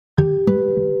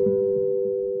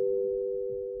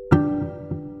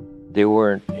There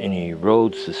weren't any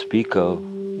roads to speak of.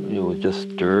 It was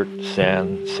just dirt,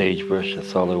 sand, sagebrush,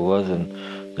 that's all there was.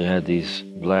 And they had these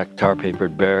black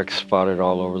tar-papered barracks spotted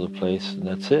all over the place, and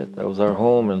that's it. That was our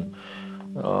home, and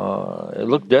it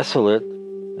looked desolate,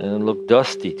 and it looked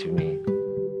dusty to me.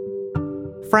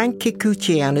 Frank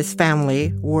Kikuchi and his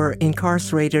family were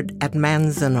incarcerated at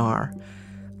Manzanar,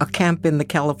 a camp in the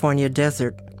California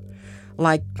desert.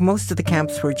 Like most of the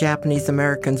camps where Japanese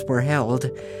Americans were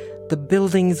held, the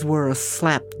buildings were a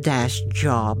slapdash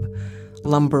job.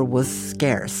 Lumber was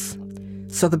scarce.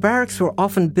 So the barracks were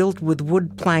often built with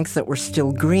wood planks that were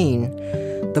still green.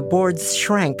 The boards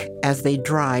shrank as they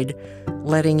dried,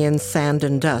 letting in sand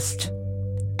and dust.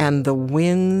 And the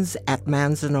winds at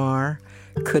Manzanar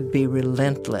could be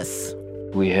relentless.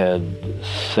 We had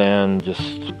sand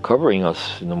just covering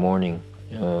us in the morning.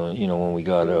 When we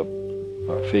got up,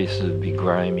 our faces would be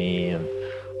grimy, and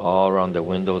all around the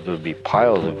windows there would be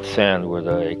piles of sand where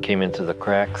it came into the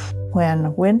cracks.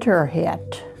 When winter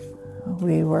hit,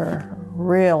 we were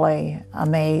really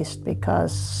amazed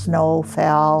because snow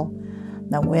fell,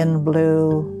 the wind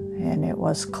blew, and it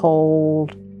was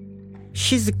cold.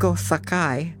 Shizuko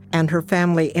Sakai and her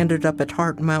family ended up at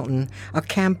Heart Mountain, a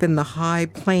camp in the high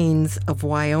plains of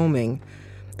Wyoming.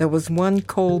 There was one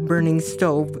coal-burning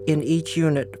stove in each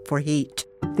unit for heat.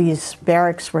 These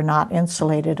barracks were not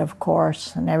insulated, of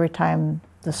course, and every time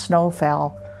the snow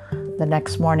fell, the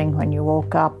next morning when you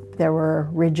woke up, there were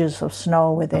ridges of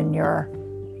snow within your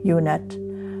unit.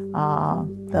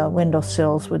 The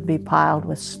windowsills would be piled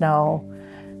with snow,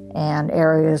 and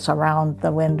areas around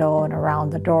the window and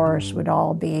around the doors would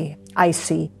all be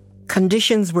icy.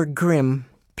 Conditions were grim.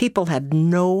 People had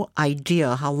no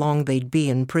idea how long they'd be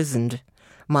imprisoned.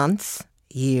 Months?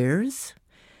 Years?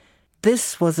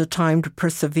 This was a time to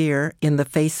persevere in the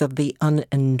face of the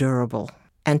unendurable,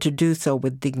 and to do so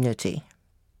with dignity.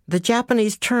 The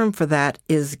Japanese term for that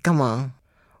is gaman.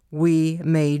 We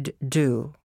made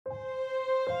do.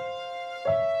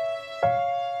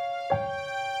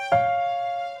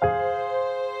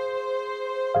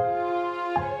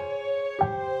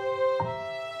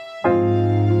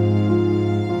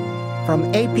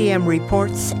 From APM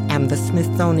Reports and the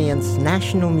Smithsonian's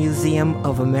National Museum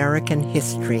of American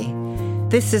History,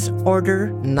 this is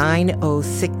Order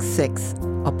 9066,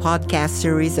 a podcast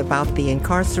series about the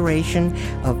incarceration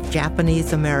of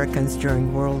Japanese Americans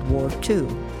during World War II.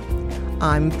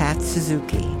 I'm Pat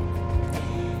Suzuki.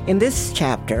 In this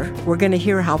chapter, we're going to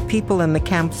hear how people in the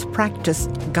camps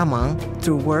practiced gaman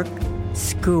through work,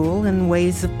 school, and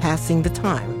ways of passing the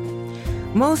time.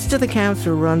 Most of the camps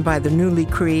were run by the newly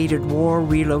created War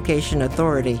Relocation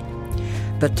Authority.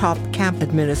 The top camp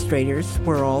administrators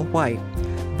were all white,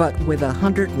 but with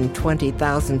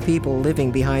 120,000 people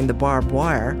living behind the barbed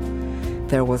wire,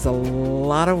 there was a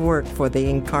lot of work for the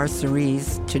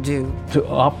incarcerees to do. To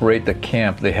operate the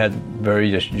camp, they had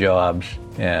various jobs,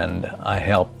 and I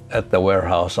helped at the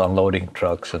warehouse unloading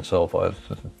trucks and so forth,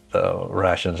 the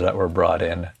rations that were brought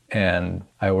in. And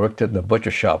I worked at the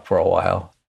butcher shop for a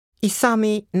while.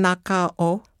 Isami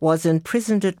Nakao was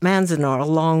imprisoned at Manzanar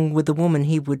along with the woman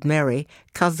he would marry,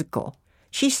 Kazuko.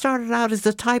 She started out as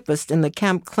a typist in the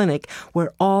camp clinic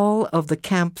where all of the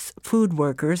camp's food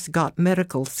workers got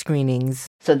medical screenings.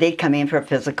 So they'd come in for a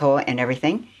physical and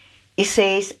everything.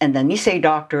 Issei's and the Nisei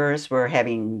doctors were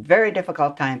having very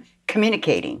difficult time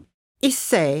communicating.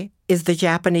 Issei is the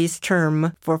Japanese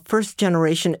term for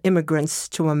first-generation immigrants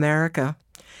to America.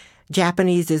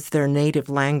 Japanese is their native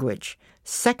language.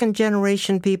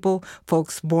 Second-generation people,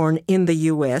 folks born in the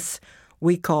U.S.,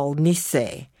 we call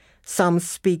Nisei. Some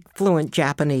speak fluent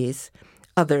Japanese,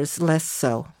 others less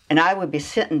so. And I would be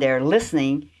sitting there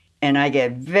listening, and I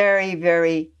get very,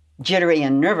 very jittery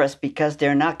and nervous because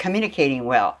they're not communicating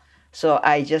well. So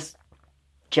I just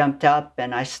jumped up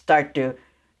and I start to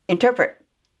interpret.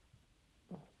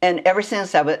 And ever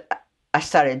since I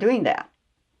started doing that.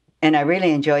 And I really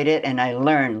enjoyed it, and I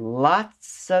learned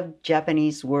lots of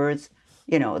Japanese words,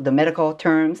 the medical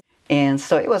terms. And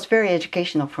so it was very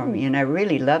educational for me, and I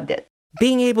really loved it.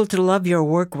 Being able to love your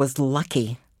work was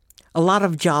lucky. A lot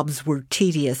of jobs were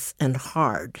tedious and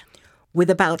hard. With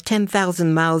about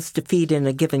 10,000 mouths to feed in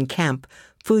a given camp,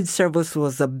 food service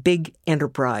was a big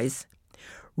enterprise.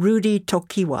 Rudy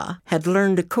Tokiwa had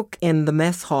learned to cook in the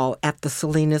mess hall at the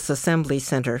Salinas Assembly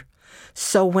Center.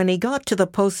 So when he got to the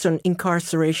Poston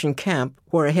incarceration camp,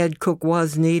 where a head cook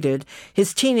was needed,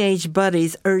 his teenage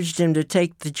buddies urged him to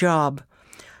take the job.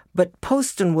 But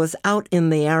Poston was out in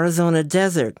the Arizona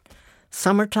desert.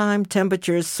 Summertime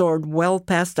temperatures soared well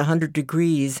past 100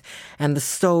 degrees, and the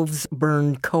stoves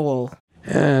burned coal.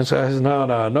 And so I said,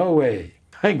 no way.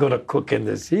 I ain't going to cook in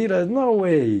this heat. There's no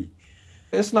way.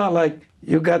 It's not like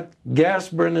you got gas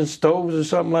burning stoves or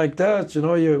something like that.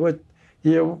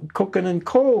 You're cooking in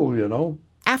coal.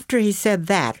 After he said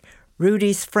that,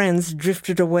 Rudy's friends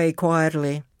drifted away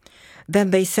quietly.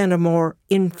 Then they sent a more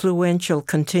influential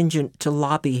contingent to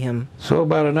lobby him. So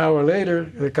about an hour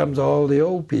later, here comes all the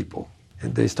old people.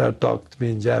 And they start talking to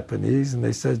me in Japanese, and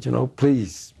they said,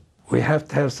 please, we have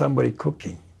to have somebody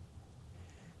cooking.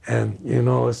 And,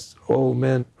 it's old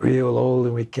men, real old,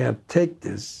 and we can't take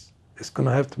this. It's going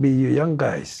to have to be you young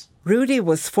guys. Rudy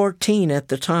was 14 at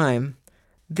the time.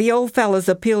 The old fellas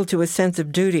appealed to his sense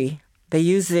of duty. They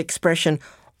used the expression,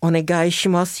 onegai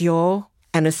shimasu yo,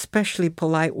 an especially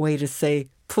polite way to say,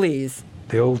 please.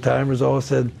 The old-timers all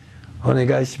said,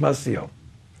 onegai shimasu yo.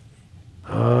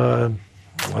 Oh,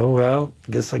 well,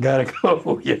 guess I gotta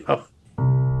go,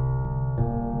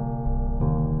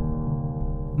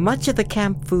 Much of the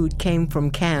camp food came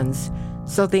from cans,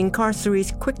 so the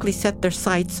incarcerees quickly set their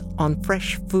sights on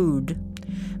fresh food.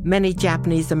 Many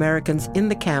Japanese Americans in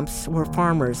the camps were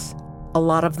farmers. A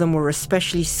lot of them were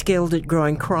especially skilled at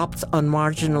growing crops on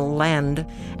marginal land,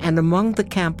 and among the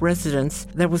camp residents,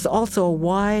 there was also a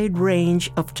wide range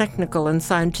of technical and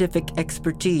scientific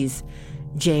expertise.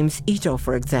 James Ito,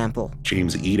 for example.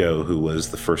 James Ito, who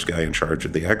was the first guy in charge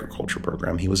of the agriculture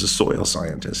program, he was a soil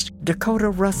scientist. Dakota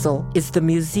Russell is the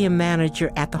museum manager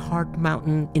at the Hart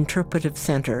Mountain Interpretive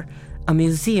Center, a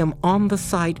museum on the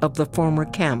site of the former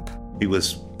camp. He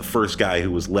was the first guy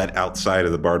who was let outside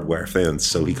of the barbed wire fence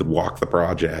so he could walk the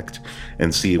project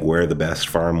and see where the best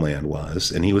farmland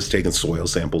was. And he was taking soil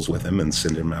samples with him and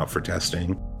sending them out for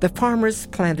testing. The farmers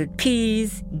planted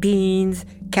peas, beans,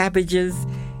 cabbages,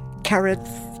 carrots,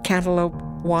 cantaloupe,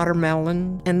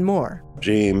 watermelon, and more.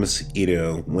 James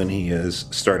Ito, when he is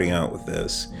starting out with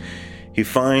this, he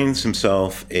finds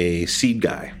himself a seed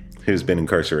guy who's been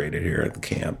incarcerated here at the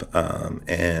camp.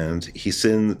 And he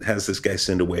has this guy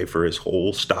send away for his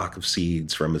whole stock of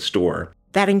seeds from his store.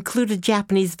 That included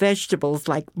Japanese vegetables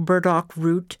like burdock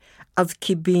root,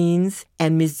 azuki beans,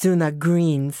 and mizuna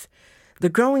greens. The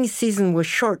growing season was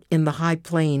short in the high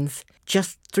plains,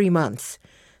 just 3 months.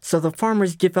 So the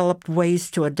farmers developed ways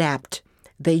to adapt.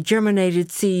 They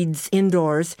germinated seeds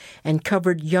indoors and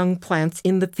covered young plants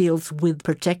in the fields with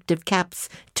protective caps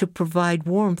to provide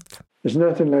warmth. There's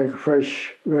nothing like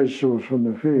fresh vegetables from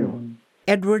the field.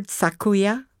 Edward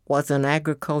Sakuya was an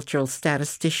agricultural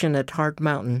statistician at Hart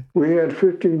Mountain. We had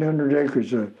 1,500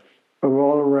 acres of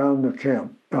all around the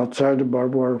camp, outside the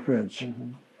barbed wire fence.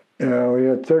 We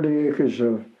had 30 acres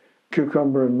of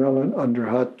cucumber and melon under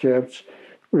hot caps.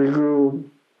 We grew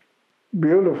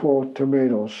beautiful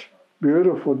tomatoes,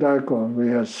 beautiful daikon. We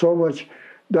had so much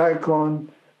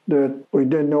daikon that we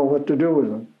didn't know what to do with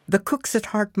them. The cooks at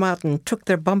Hart Mountain took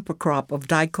their bumper crop of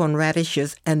daikon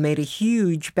radishes and made a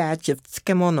huge batch of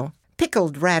tsukemono,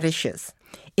 pickled radishes.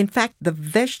 In fact, the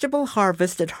vegetable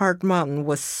harvest at Hart Mountain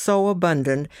was so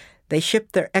abundant, they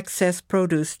shipped their excess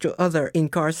produce to other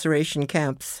incarceration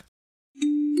camps.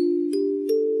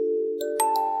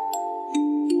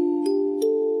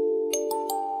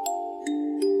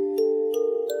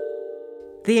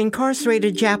 The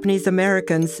incarcerated Japanese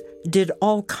Americans did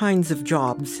all kinds of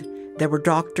jobs. There were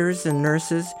doctors and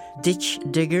nurses, ditch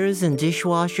diggers and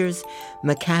dishwashers,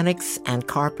 mechanics and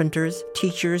carpenters,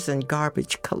 teachers and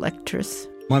garbage collectors.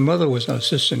 My mother was an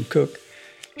assistant cook.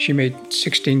 She made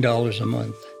 $16 a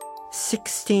month.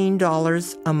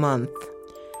 $16 a month.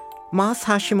 Mas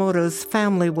Hashimoto's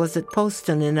family was at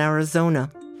Poston in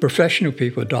Arizona. Professional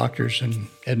people, doctors and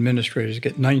administrators,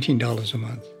 get $19 a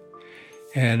month.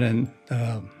 And then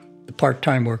the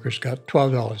part-time workers got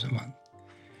 $12 a month.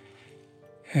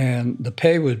 And the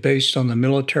pay was based on the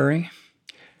military.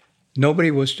 Nobody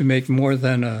was to make more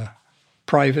than a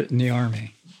private in the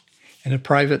Army. And a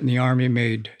private in the Army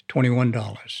made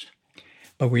 $21.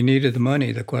 But we needed the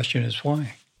money. The question is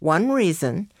why? One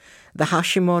reason, the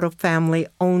Hashimoto family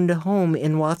owned a home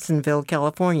in Watsonville,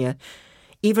 California.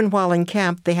 Even while in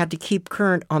camp, they had to keep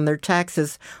current on their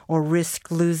taxes or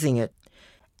risk losing it.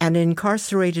 And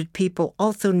incarcerated people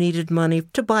also needed money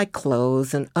to buy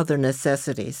clothes and other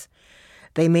necessities.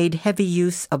 They made heavy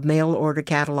use of mail-order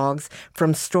catalogs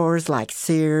from stores like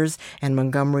Sears and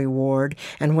Montgomery Ward,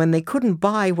 and when they couldn't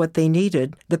buy what they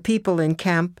needed, the people in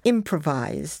camp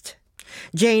improvised.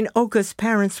 Jane Oka's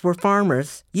parents were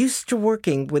farmers, used to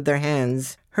working with their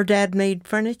hands. Her dad made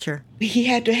furniture. He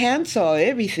had to handsaw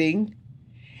everything,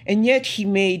 and yet he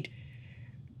made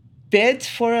beds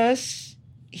for us.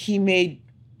 He made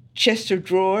chest of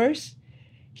drawers.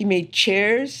 He made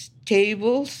chairs,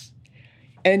 tables,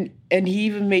 and he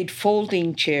even made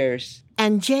folding chairs.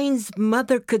 And Jane's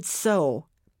mother could sew.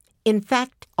 In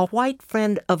fact, a white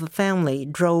friend of a family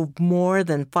drove more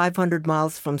than 500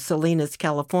 miles from Salinas,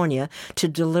 California, to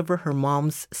deliver her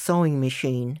mom's sewing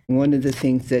machine. One of the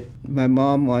things that my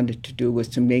mom wanted to do was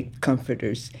to make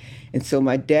comforters. And so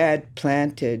my dad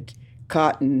planted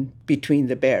cotton between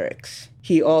the barracks.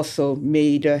 He also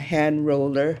made a hand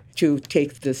roller to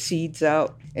take the seeds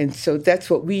out. And so that's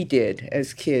what we did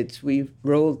as kids. We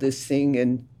rolled this thing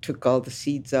and took all the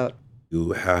seeds out.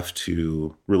 You have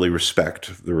to really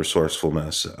respect the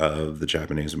resourcefulness of the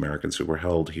Japanese Americans who were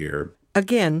held here.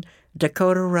 Again,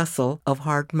 Dakota Russell of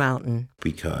Hard Mountain.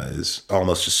 Because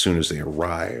almost as soon as they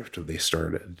arrived, they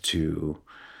started to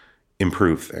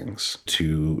improve things,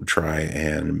 to try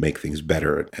and make things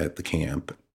better at the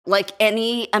camp. Like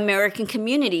any American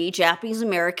community, Japanese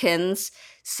Americans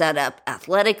set up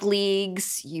athletic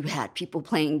leagues. You had people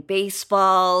playing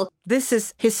baseball. This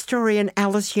is historian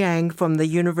Alice Yang from the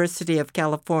University of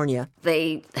California.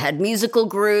 They had musical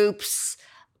groups,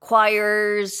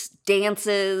 choirs,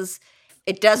 dances.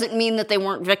 It doesn't mean that they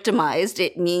weren't victimized.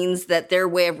 It means that their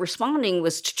way of responding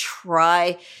was to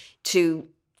try to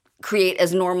create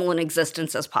as normal an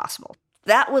existence as possible.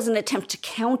 That was an attempt to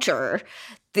counter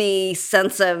the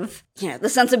sense of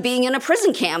being in a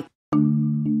prison camp.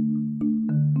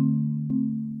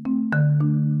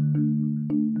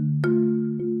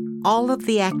 All of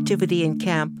the activity in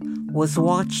camp was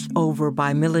watched over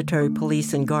by military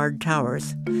police and guard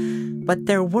towers, but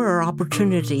there were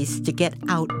opportunities to get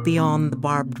out beyond the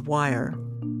barbed wire.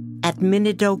 At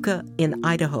Minidoka in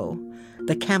Idaho,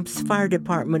 the camp's fire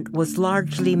department was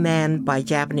largely manned by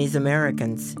Japanese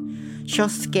Americans.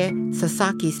 Shosuke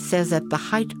Sasaki says at the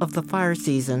height of the fire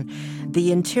season,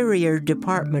 the Interior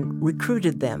Department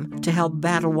recruited them to help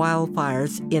battle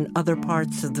wildfires in other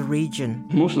parts of the region.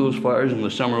 Most of those fires in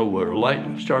the summer were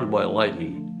started by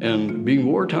lightning. And being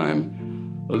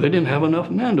wartime, they didn't have enough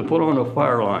men to put on a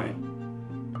fire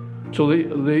line. So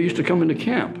they used to come into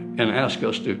camp and ask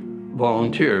us to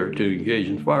volunteer to engage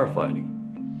in firefighting.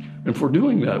 And for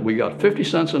doing that, we got 50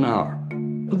 cents an hour.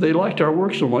 They liked our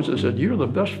work so much, they said, "You're the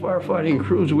best firefighting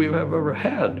crews we have ever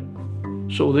had."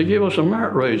 So they gave us a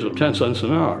merit raise of 10 cents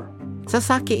an hour.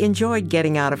 Sasaki enjoyed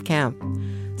getting out of camp.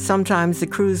 Sometimes the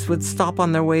crews would stop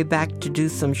on their way back to do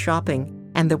some shopping,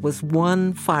 and there was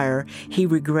one fire he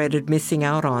regretted missing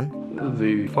out on.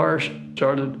 The fire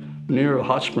started near a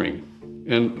hot spring,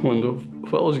 and when the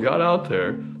fellows got out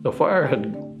there, the fire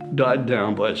had died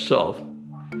down by itself,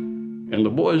 and the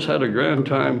boys had a grand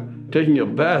time taking a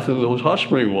bath in those hot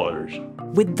spring waters.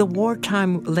 With the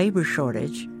wartime labor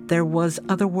shortage, there was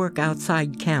other work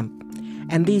outside camp,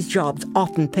 and these jobs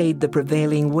often paid the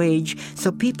prevailing wage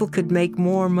so people could make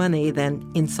more money than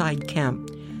inside camp.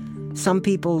 Some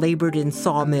people labored in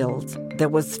sawmills. There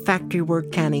was factory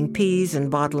work canning peas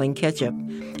and bottling ketchup.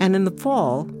 And in the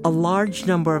fall, a large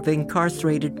number of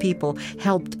incarcerated people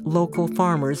helped local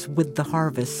farmers with the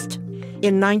harvest.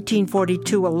 In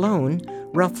 1942 alone,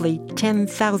 roughly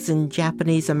 10,000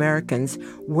 Japanese Americans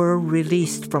were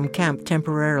released from camp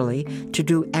temporarily to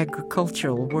do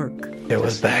agricultural work. It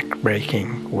was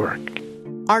back-breaking work.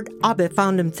 Art Abe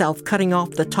found himself cutting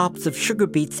off the tops of sugar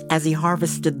beets as he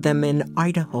harvested them in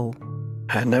Idaho.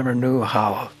 I never knew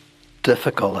how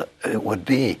difficult it would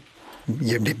be.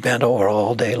 You'd be bent over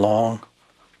all day long,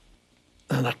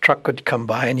 and a truck would come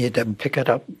by and you'd pick it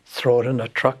up, throw it in the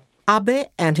truck. Abe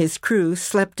and his crew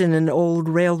slept in an old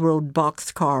railroad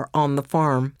boxcar on the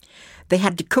farm. They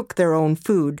had to cook their own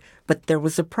food, but there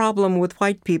was a problem with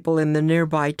white people in the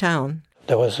nearby town.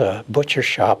 There was a butcher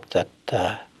shop that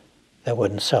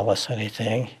wouldn't sell us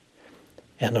anything,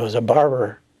 and there was a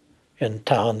barber in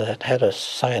town that had a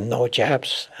sign, "No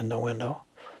Japs," in the window.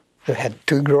 They had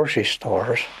 2 grocery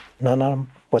stores. None of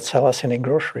them would sell us any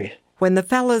groceries. When the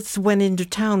fellas went into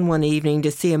town one evening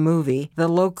to see a movie, the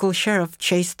local sheriff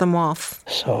chased them off.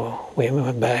 So we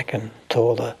went back and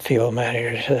told the field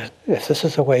manager, if this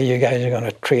is the way you guys are going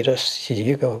to treat us,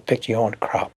 you go pick your own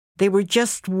crop. They were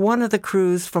just one of the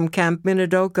crews from Camp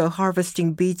Minidoka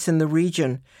harvesting beets in the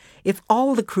region. If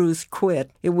all the crews quit,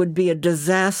 it would be a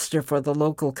disaster for the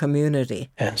local community.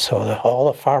 And so all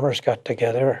the farmers got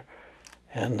together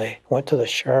and they went to the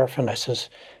sheriff, and I says,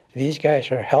 these guys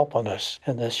are helping us.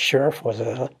 And the sheriff was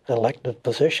an elected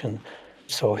position,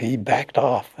 so he backed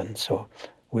off. And so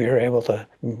we were able to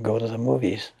go to the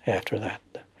movies after that.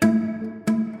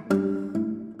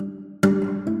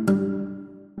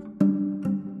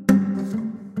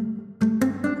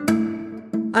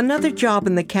 Another job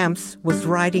in the camps was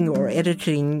writing or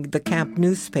editing the camp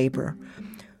newspaper.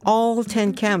 All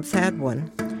 10 camps had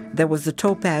one. There was the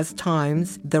Topaz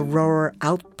Times, the Roar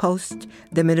Outpost,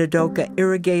 the Minidoka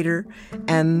Irrigator,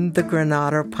 and the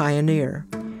Granada Pioneer.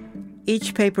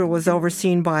 Each paper was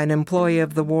overseen by an employee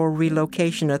of the War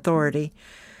Relocation Authority.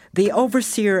 The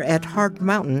overseer at Hart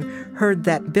Mountain heard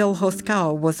that Bill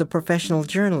Hoskowa was a professional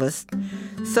journalist,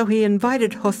 so he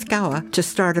invited Hoskowa to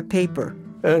start a paper.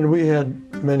 And we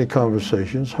had many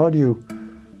conversations. How do you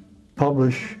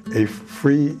publish a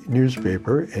free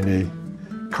newspaper in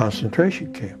a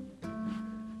concentration camp?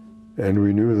 And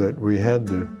we knew that we had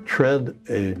to tread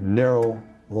a narrow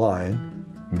line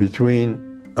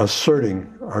between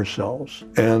asserting ourselves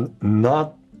and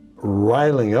not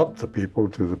riling up the people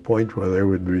to the point where there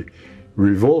would be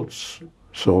revolts.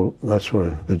 So that's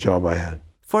what the job I had.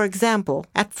 For example,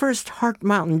 at first Hart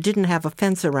Mountain didn't have a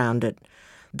fence around it.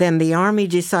 Then the Army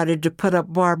decided to put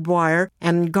up barbed wire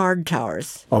and guard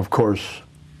towers. Of course,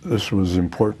 this was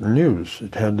important news.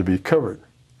 It had to be covered.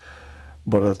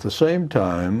 But at the same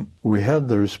time, we had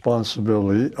the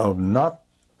responsibility of not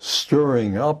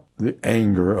stirring up the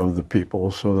anger of the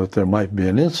people so that there might be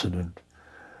an incident.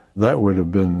 That would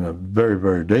have been very,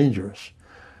 very dangerous.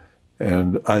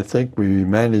 And I think we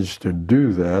managed to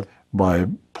do that by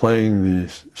playing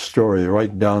the story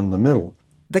right down the middle.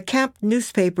 The camp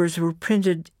newspapers were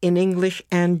printed in English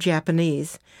and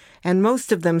Japanese, and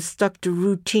most of them stuck to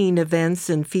routine events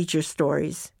and feature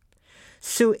stories.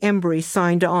 Sue Embry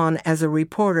signed on as a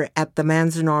reporter at the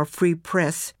Manzanar Free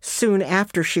Press soon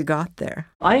after she got there.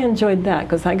 I enjoyed that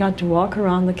because I got to walk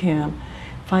around the camp,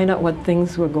 find out what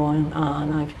things were going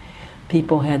on.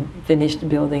 People had finished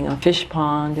building a fish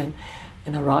pond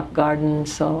and a rock garden,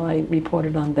 so I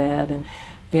reported on that. And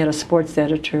we had a sports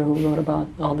editor who wrote about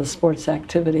all the sports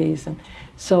activities. And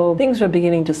so things were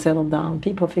beginning to settle down.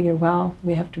 People figured, well,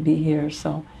 we have to be here,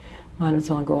 so might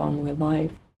as well go on with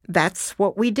life. That's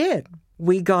what we did.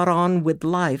 We got on with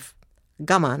life,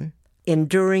 gaman,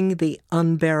 enduring the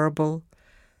unbearable,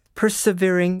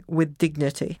 persevering with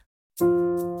dignity.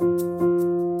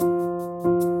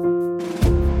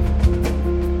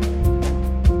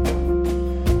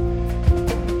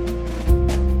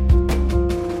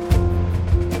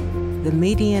 The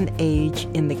median age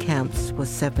in the camps was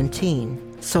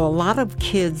 17, so a lot of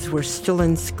kids were still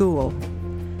in school.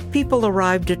 People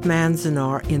arrived at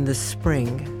Manzanar in the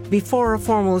spring, before a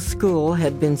formal school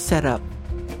had been set up.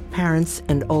 Parents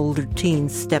and older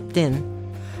teens stepped in.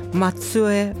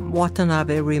 Matsue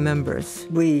Watanabe remembers.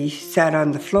 We sat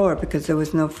on the floor because there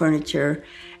was no furniture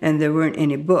and there weren't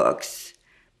any books,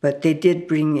 but they did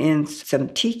bring in some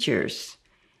teachers,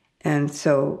 and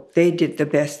so they did the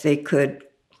best they could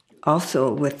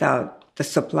also without the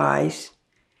supplies.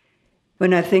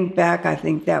 When I think back, I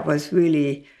think that was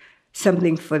really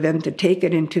something for them to take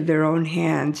it into their own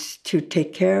hands to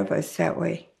take care of us that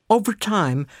way. Over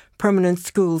time, permanent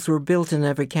schools were built in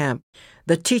every camp.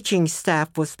 The teaching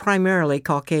staff was primarily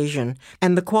Caucasian,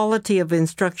 and the quality of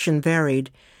instruction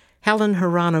varied. Helen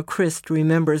Hirano Christ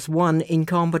remembers one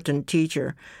incompetent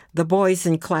teacher. The boys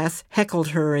in class heckled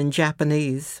her in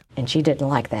Japanese. And she didn't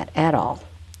like that at all.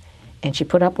 And she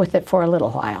put up with it for a little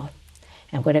while.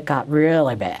 And when it got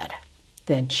really bad,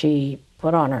 then she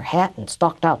put on her hat and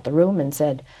stalked out the room and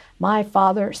said, "My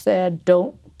father said,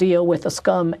 don't deal with the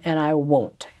scum, and I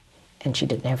won't." And she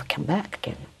didn't ever come back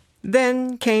again.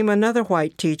 Then came another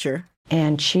white teacher.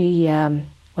 And she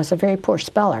was a very poor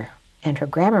speller, and her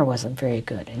grammar wasn't very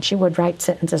good. And she would write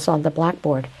sentences on the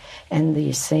blackboard, and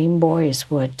these same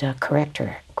boys would correct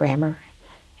her grammar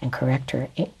and correct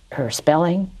her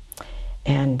spelling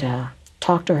and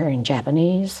talk to her in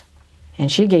Japanese.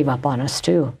 And she gave up on us,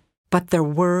 too. But there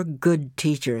were good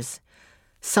teachers.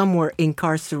 Some were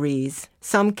incarcerees.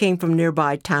 Some came from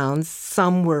nearby towns.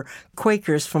 Some were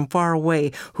Quakers from far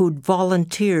away who'd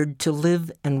volunteered to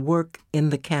live and work in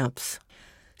the camps.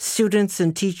 Students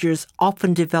and teachers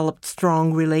often developed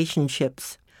strong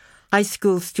relationships. High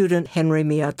school student Henry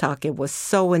Miyatake was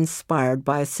so inspired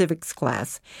by a civics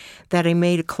class that he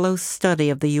made a close study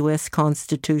of the U.S.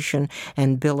 Constitution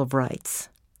and Bill of Rights.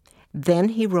 Then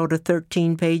he wrote a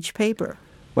 13-page paper.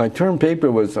 My term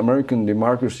paper was American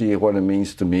Democracy, What It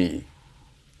Means to Me.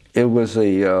 It was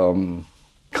a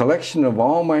collection of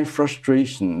all my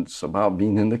frustrations about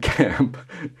being in the camp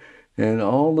and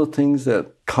all the things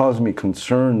that caused me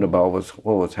concern about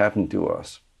what was happening to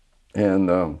us.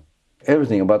 And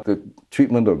everything about the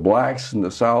treatment of blacks in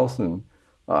the South, and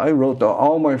I wrote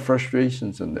all my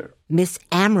frustrations in there. Miss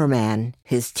Ammerman,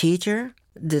 his teacher,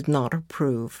 did not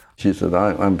approve. She said,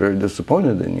 I'm very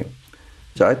disappointed in you.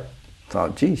 So I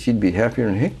thought, gee, she'd be happier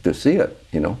than heck to see it,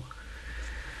 you know.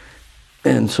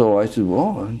 And so I said,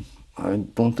 well, I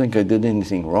don't think I did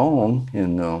anything wrong.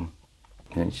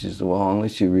 And she said, well,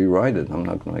 unless you rewrite it, I'm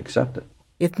not going to accept it.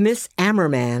 If Miss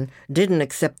Ammerman didn't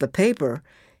accept the paper,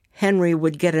 Henry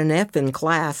would get an F in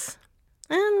class.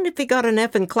 And if he got an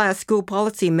F in class, school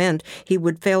policy meant he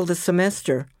would fail the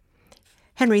semester.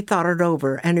 Henry thought it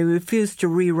over, and he refused to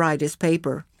rewrite his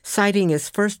paper. Citing his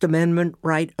First Amendment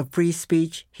right of free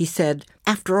speech, he said,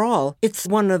 "After all, it's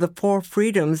one of the 4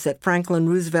 freedoms that Franklin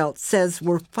Roosevelt says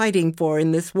we're fighting for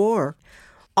in this war."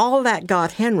 All that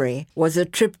got Henry was a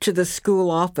trip to the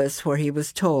school office where he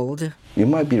was told, "You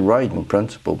might be right in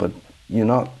principle, but you're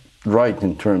not right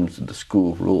in terms of the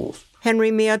school rules." Henry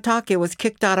Miyatake was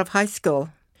kicked out of high school.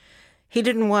 He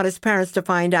didn't want his parents to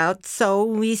find out,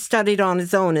 so he studied on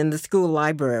his own in the school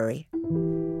library.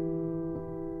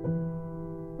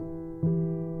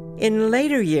 In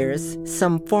later years,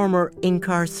 some former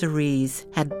incarcerees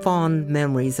had fond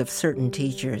memories of certain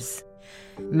teachers.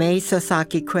 May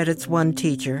Sasaki credits one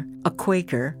teacher, a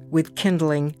Quaker, with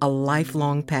kindling a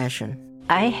lifelong passion.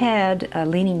 I had a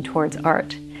leaning towards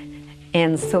art,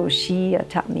 and so she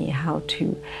taught me how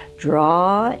to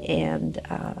draw and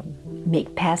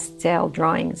make pastel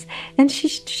drawings. And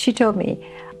she told me,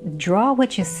 draw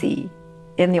what you see.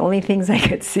 And the only things I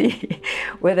could see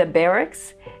were the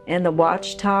barracks and the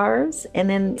watchtowers, and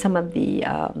then some of the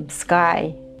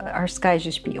sky. Our skies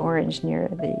used to be orange near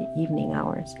the evening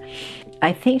hours.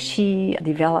 I think she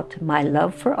developed my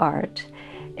love for art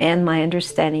and my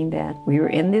understanding that we were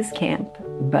in this camp,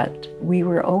 but we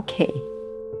were okay.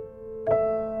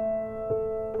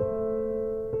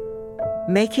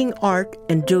 Making art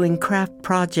and doing craft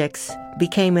projects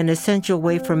became an essential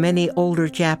way for many older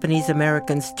Japanese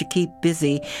Americans to keep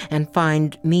busy and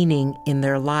find meaning in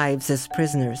their lives as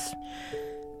prisoners.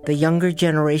 The younger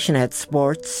generation had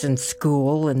sports and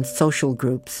school and social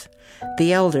groups.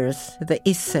 The elders, the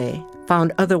Issei,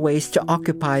 found other ways to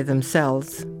occupy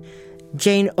themselves.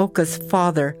 Jane Oka's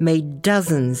father made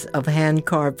dozens of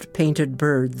hand-carved painted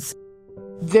birds.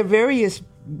 There are various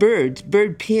birds,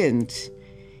 bird pins,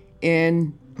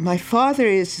 and my father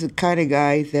is the kind of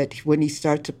guy that when he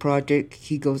starts a project,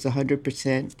 he goes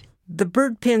 100%. The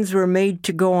bird pins were made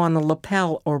to go on a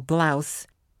lapel or blouse.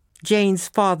 Jane's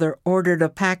father ordered a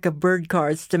pack of bird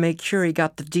cards to make sure he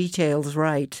got the details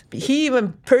right. He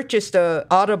even purchased a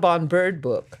Audubon bird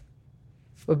book,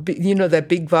 you know, that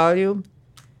big volume.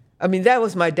 I mean, that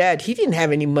was my dad. He didn't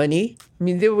have any money. I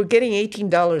mean, they were getting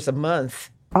 $18 a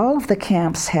month. All of the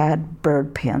camps had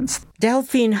bird pins.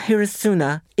 Delphine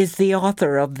Hirasuna is the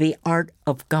author of The Art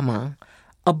of Gaman,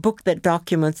 a book that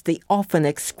documents the often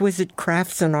exquisite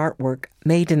crafts and artwork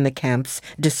made in the camps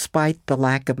despite the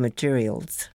lack of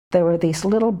materials. There were these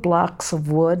little blocks of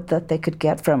wood that they could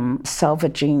get from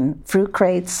salvaging fruit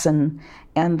crates, and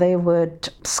they would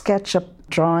sketch a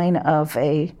drawing of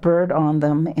a bird on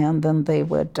them, and then they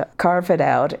would carve it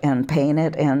out and paint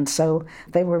it, and so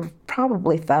there were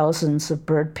probably thousands of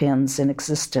bird pins in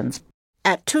existence.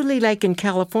 At Tule Lake in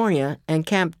California and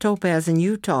Camp Topaz in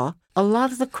Utah, a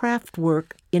lot of the craft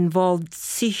work involved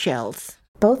seashells.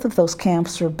 Both of those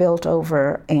camps were built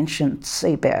over ancient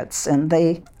seabeds, and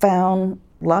they found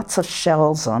lots of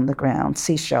shells on the ground,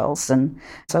 seashells, and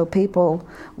so people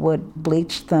would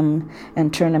bleach them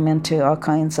and turn them into all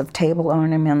kinds of table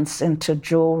ornaments, into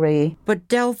jewelry. But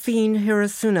Delphine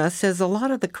Hirasuna says a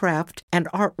lot of the craft and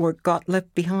artwork got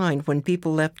left behind when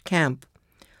people left camp.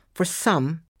 For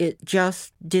some, it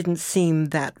just didn't seem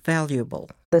that valuable.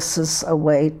 This is a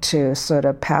way to sort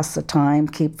of pass the time,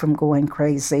 keep from going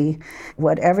crazy.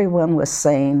 What everyone was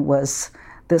saying was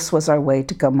this was our way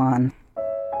to come on.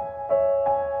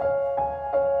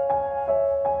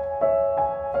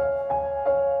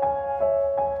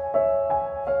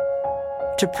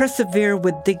 To persevere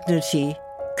with dignity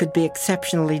could be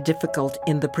exceptionally difficult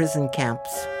in the prison camps.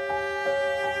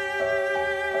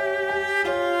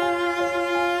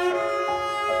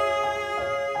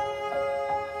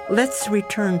 Let's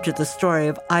return to the story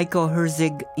of Aiko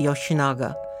Herzig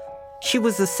Yoshinaga. She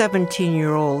was a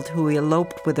 17-year-old who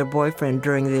eloped with her boyfriend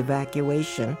during the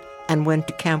evacuation and went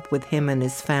to camp with him and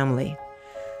his family.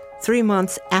 3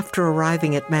 months after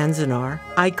arriving at Manzanar,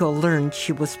 Aiko learned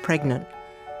she was pregnant.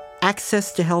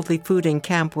 Access to healthy food in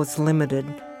camp was limited,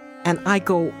 and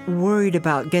Aiko worried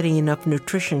about getting enough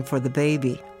nutrition for the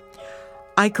baby.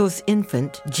 Aiko's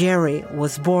infant, Jerry,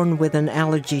 was born with an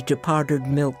allergy to powdered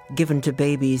milk given to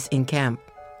babies in camp.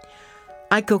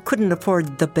 Aiko couldn't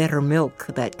afford the better milk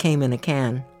that came in a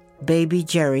can. Baby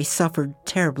Jerry suffered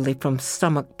terribly from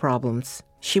stomach problems.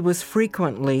 She was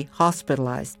frequently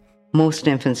hospitalized. Most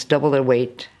infants double their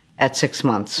weight at 6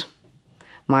 months.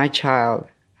 My child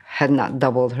had not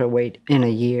doubled her weight in a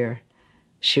year.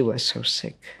 She was so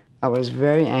sick. I was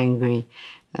very angry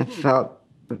and felt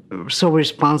so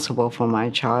responsible for my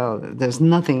child. There's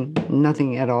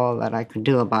nothing at all that I could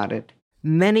do about it.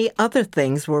 Many other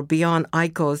things were beyond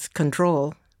Aiko's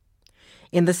control.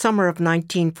 In the summer of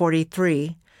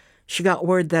 1943, she got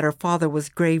word that her father was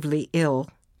gravely ill.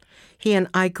 He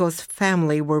and Aiko's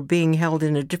family were being held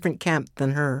in a different camp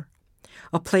than her,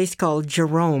 a place called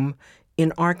Jerome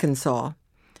in Arkansas.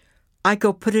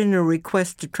 Aiko put in a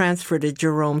request to transfer to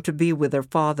Jerome to be with her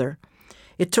father.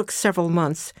 It took several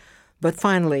months, but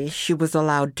finally she was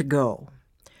allowed to go.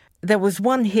 There was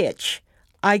one hitch.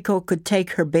 Aiko could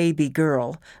take her baby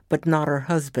girl, but not her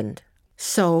husband.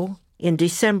 So, in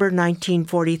December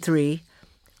 1943,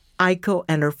 Aiko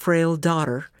and her frail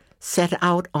daughter set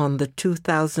out on the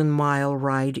 2,000-mile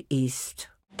ride east.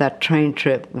 That train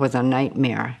trip was a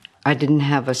nightmare. I didn't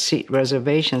have a seat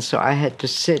reservation, so I had to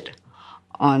sit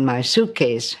on my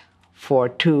suitcase for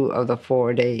 2 of the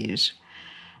 4 days.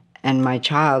 And my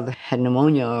child had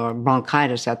pneumonia or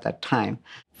bronchitis at that time.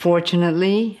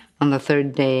 Fortunately, on the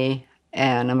 3rd day,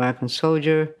 an American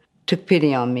soldier took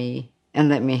pity on me and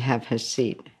let me have his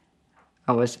seat.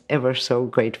 I was ever so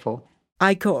grateful.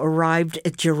 Aiko arrived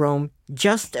at Jerome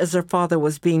just as her father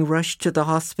was being rushed to the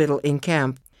hospital in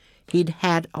camp. He'd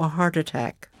had a heart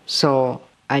attack. So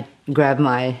I grabbed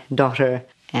my daughter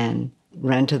and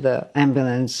ran to the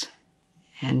ambulance,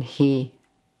 and he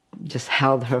just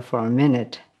held her for a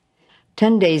minute.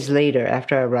 10 days later,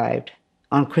 after I arrived,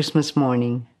 on Christmas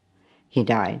morning, he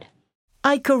died.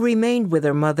 Aiko remained with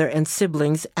her mother and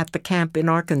siblings at the camp in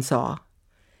Arkansas.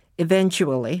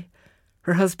 Eventually,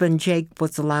 her husband Jake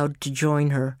was allowed to join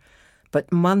her,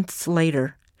 but months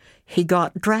later, he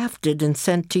got drafted and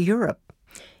sent to Europe.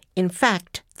 In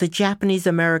fact, the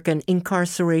Japanese-American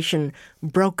incarceration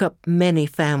broke up many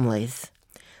families.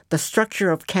 The structure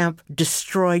of camp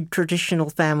destroyed traditional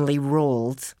family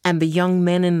roles, and the young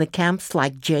men in the camps,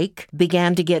 like Jake,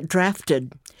 began to get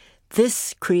drafted.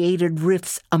 This created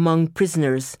rifts among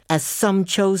prisoners, as some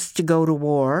chose to go to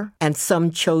war and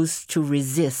some chose to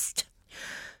resist.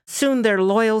 Soon their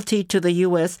loyalty to the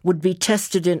U.S. would be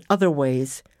tested in other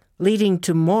ways, leading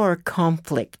to more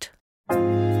conflict.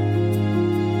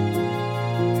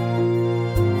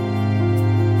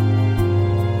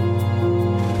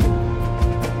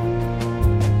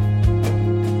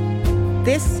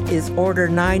 This is Order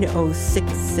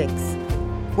 9066.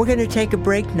 We're going to take a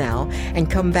break now and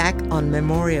come back on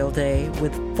Memorial Day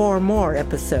with 4 more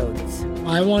episodes.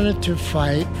 I wanted to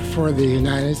fight for the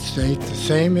United States, the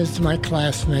same as my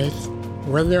classmates.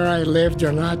 Whether I lived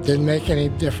or not didn't make any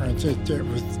difference.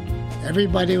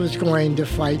 Everybody was going to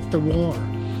fight the war.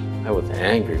 I was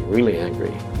angry, really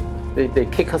angry. They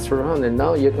kick us around, and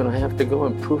now you're going to have to go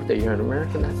and prove that you're an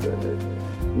American.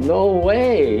 No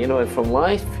way. From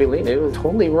my feeling, it was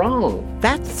totally wrong.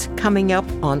 That's coming up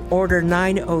on Order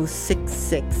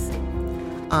 9066.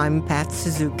 I'm Pat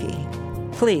Suzuki.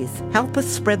 Please help us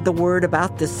spread the word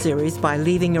about this series by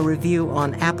leaving a review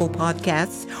on Apple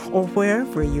Podcasts or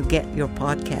wherever you get your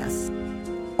podcasts.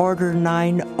 Order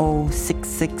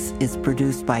 9066 is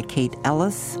produced by Kate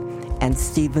Ellis and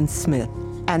Stephen Smith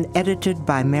and edited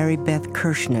by Mary Beth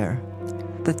Kirshner.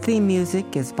 The theme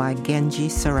music is by Genji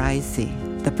Saraisi.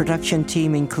 The production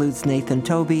team includes Nathan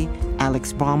Toby,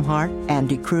 Alex Baumhart,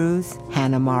 Andy Cruz,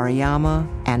 Hannah Mariyama,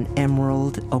 and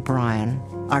Emerald O'Brien.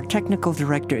 Our technical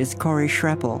director is Corey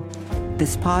Schreppel.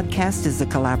 This podcast is a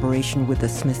collaboration with the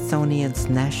Smithsonian's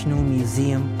National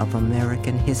Museum of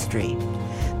American History.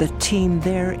 The team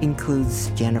there includes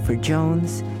Jennifer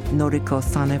Jones, Noriko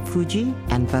Sanefuji,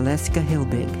 and Valeska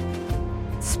Hilbig.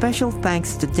 Special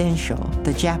thanks to Densho,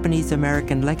 the Japanese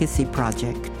American Legacy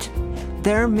Project.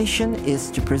 Their mission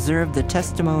is to preserve the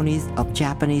testimonies of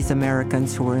Japanese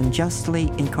Americans who were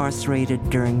unjustly incarcerated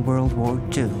during World War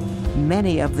II.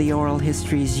 Many of the oral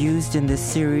histories used in this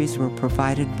series were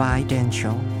provided by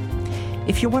Densho.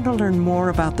 If you want to learn more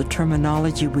about the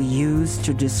terminology we use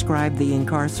to describe the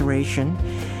incarceration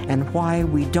and why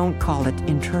we don't call it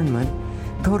internment,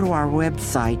 go to our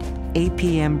website,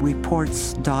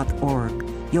 apmreports.org.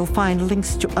 You'll find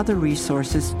links to other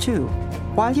resources too.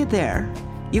 While you're there,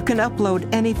 you can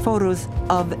upload any photos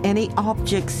of any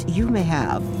objects you may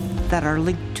have that are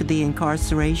linked to the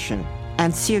incarceration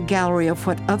and see a gallery of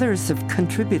what others have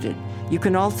contributed. You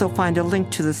can also find a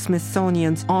link to the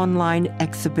Smithsonian's online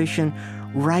exhibition,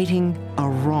 Righting a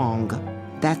Wrong.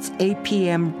 That's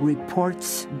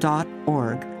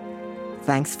apmreports.org.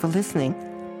 Thanks for listening.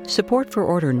 Support for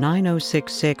Order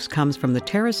 9066 comes from the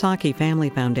Terasaki Family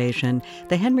Foundation,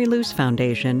 the Henry Luce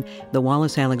Foundation, the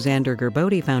Wallace Alexander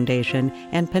Gerbode Foundation,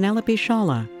 and Penelope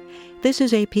Shawla. This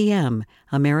is APM,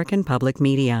 American Public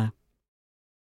Media.